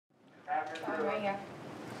Right, yeah.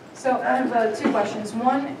 So I have two questions.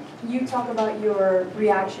 One, you talk about your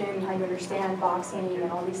reaction, how you understand boxing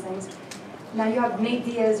and all these things. Now you have Nate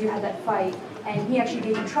Diaz, you had that fight, and he actually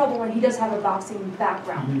gave you trouble, and he does have a boxing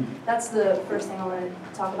background. Mm-hmm. That's the first thing I want to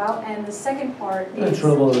talk about. And the second part is... The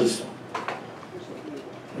trouble is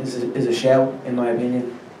a shout, in my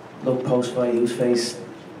opinion. Look post-fight, whose face.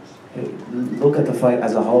 Look at the fight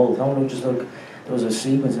as a whole. Don't just look. There was a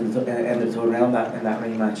sequence in the end of the third round in that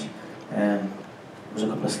rematch. There was a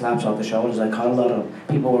couple of slaps off the shoulders. I caught a lot of them.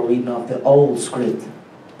 People were reading off the old script.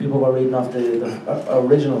 People were reading off the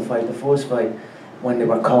original fight, the first fight, when they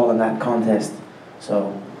were calling that contest.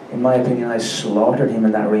 So, in my opinion, I slaughtered him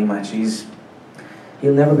in that rematch.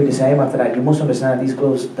 He'll never be the same after that. You must understand, these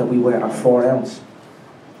gloves that we wear are 4 ounce.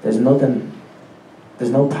 There's nothing. There's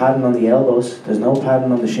no padding on the elbows. There's no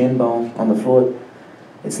padding on the shin bone, on the foot.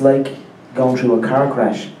 It's like going through a car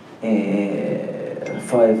crash. A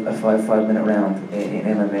 5-minute round in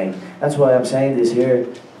MMA. That's why I'm saying this here.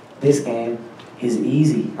 This game is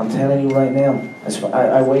easy. I'm telling you right now.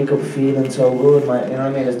 I wake up feeling so good. You know what I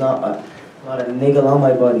mean? There's not a niggle on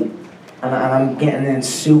my body, and I'm getting in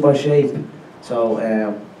super shape. So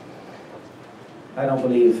I don't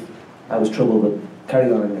believe I was trouble, but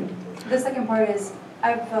carry on with me. The second part is,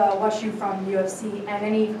 I've watched you from UFC, and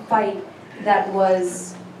any fight that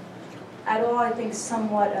was at all, I think,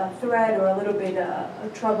 somewhat a threat or a little bit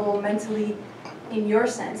of trouble mentally, in your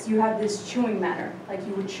sense, you have this chewing manner, like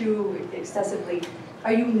you would chew excessively.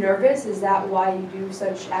 Are you nervous? Is that why you do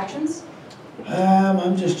such actions?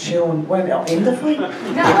 I'm just chewing. When in the fight?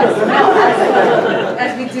 No,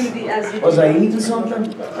 as we do the Was I eating something?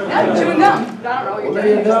 No, chewing gum. I don't know what you're doing.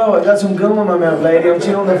 There you go. I got some gum in my mouth, lady. I'm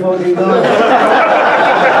chewing the fucking gum.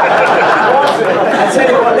 I tell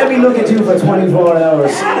you what, let me look at you for 24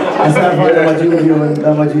 hours. I start finding what you do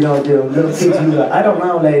and what you don't do. Little kids you got. I don't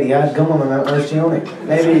know, lady. I had gum in my mouth. I was chewing it.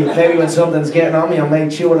 Maybe when something's getting on me, I may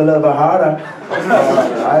chew it a little bit harder.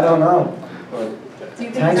 I don't know.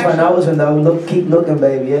 Thanks for noticing though. Keep looking,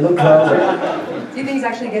 baby. Yeah, look closer. Do you think he's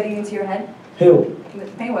actually getting into your head? Who?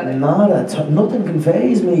 Mayweather. Nothing can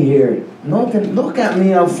faze me here. Nothing. Look at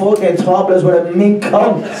me. I'm fucking topless with a mink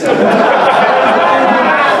coat.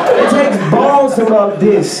 It takes balls to rock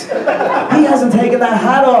this. He hasn't taken that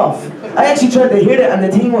hat off. I actually tried to hit it and the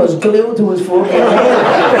thing was glued to his fucking head.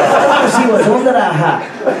 I want to see what's under that hat.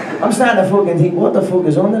 I'm starting to fucking think, what the fuck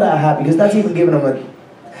is under that hat? Because that's even giving him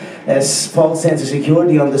a false sense of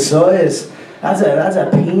security on the size. That's a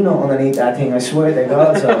peanut underneath that thing, I swear to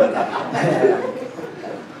God. So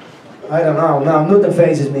I don't know. No, nothing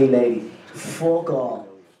faces me, lady. Fuck off.